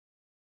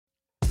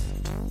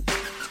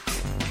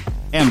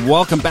And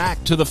welcome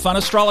back to the Fun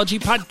Astrology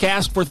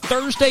Podcast for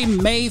Thursday,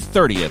 May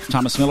 30th.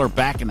 Thomas Miller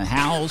back in the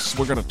house.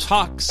 We're going to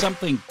talk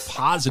something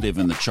positive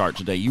in the chart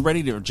today. You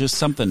ready to just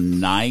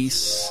something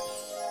nice?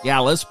 Yeah,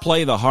 let's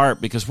play the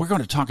harp because we're going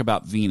to talk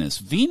about Venus.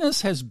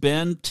 Venus has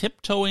been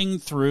tiptoeing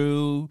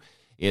through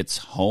its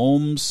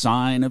home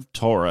sign of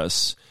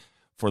Taurus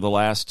for the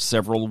last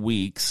several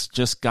weeks.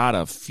 Just got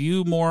a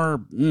few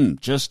more,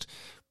 just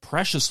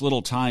precious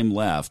little time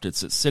left.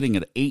 It's sitting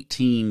at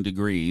 18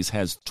 degrees,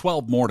 has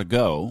 12 more to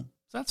go.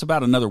 That's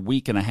about another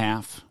week and a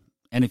half.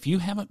 And if you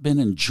haven't been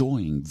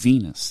enjoying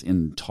Venus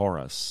in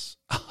Taurus,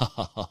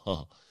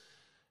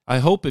 I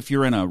hope if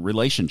you're in a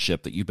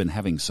relationship that you've been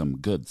having some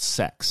good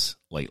sex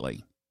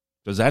lately,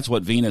 because that's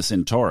what Venus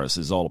in Taurus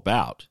is all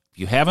about. If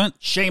you haven't,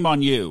 shame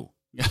on you.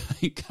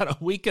 You got a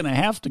week and a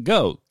half to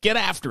go. Get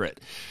after it.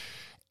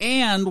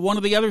 And one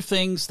of the other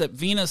things that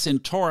Venus in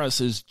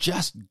Taurus is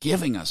just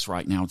giving us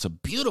right now, it's a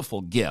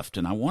beautiful gift,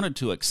 and I wanted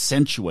to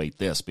accentuate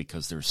this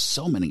because there's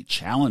so many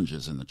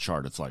challenges in the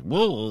chart. It's like,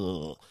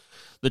 whoa.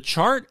 The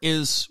chart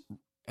is,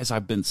 as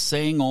I've been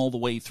saying all the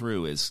way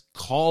through, is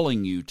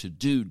calling you to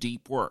do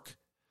deep work.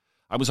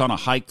 I was on a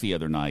hike the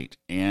other night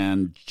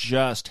and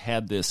just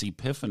had this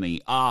epiphany,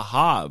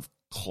 of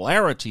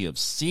clarity of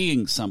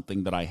seeing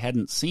something that I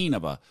hadn't seen,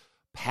 of a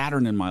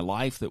pattern in my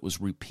life that was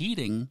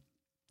repeating,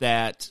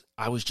 that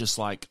I was just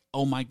like,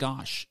 oh my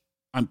gosh,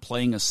 I'm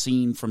playing a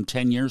scene from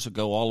 10 years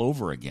ago all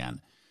over again.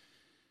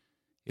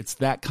 It's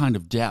that kind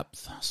of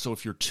depth. So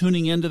if you're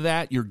tuning into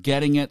that, you're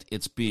getting it.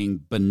 It's being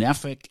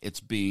benefic. It's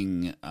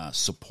being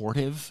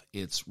supportive.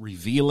 It's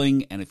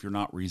revealing. And if you're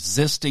not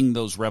resisting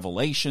those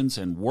revelations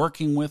and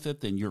working with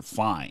it, then you're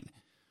fine,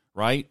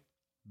 right?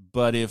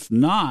 But if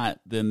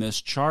not, then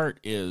this chart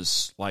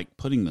is like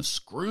putting the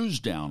screws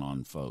down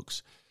on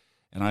folks.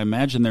 And I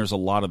imagine there's a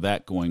lot of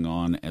that going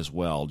on as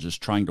well,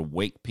 just trying to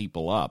wake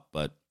people up.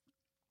 But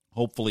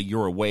hopefully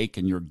you're awake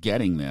and you're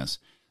getting this.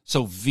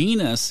 So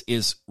Venus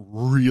is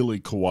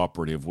really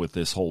cooperative with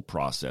this whole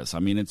process. I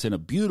mean, it's in a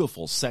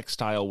beautiful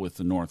sextile with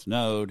the North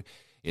Node.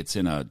 It's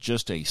in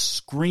just a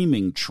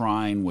screaming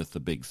trine with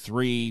the big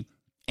three.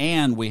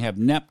 And we have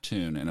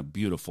Neptune in a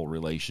beautiful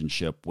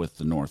relationship with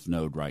the North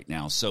Node right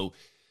now. So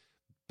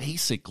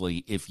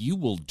basically, if you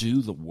will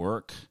do the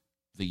work,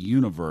 the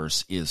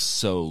universe is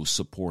so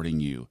supporting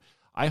you.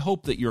 I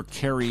hope that you're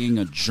carrying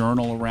a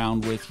journal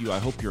around with you. I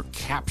hope you're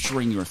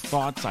capturing your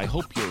thoughts. I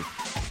hope you're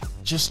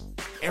just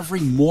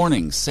every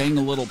morning saying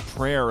a little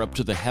prayer up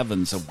to the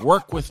heavens of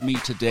work with me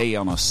today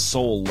on a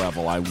soul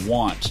level. I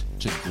want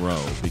to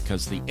grow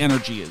because the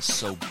energy is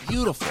so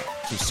beautiful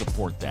to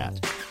support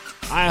that.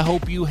 I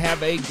hope you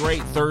have a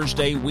great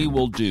Thursday. We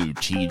will do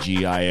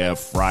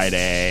TGIF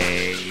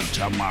Friday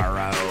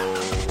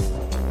tomorrow.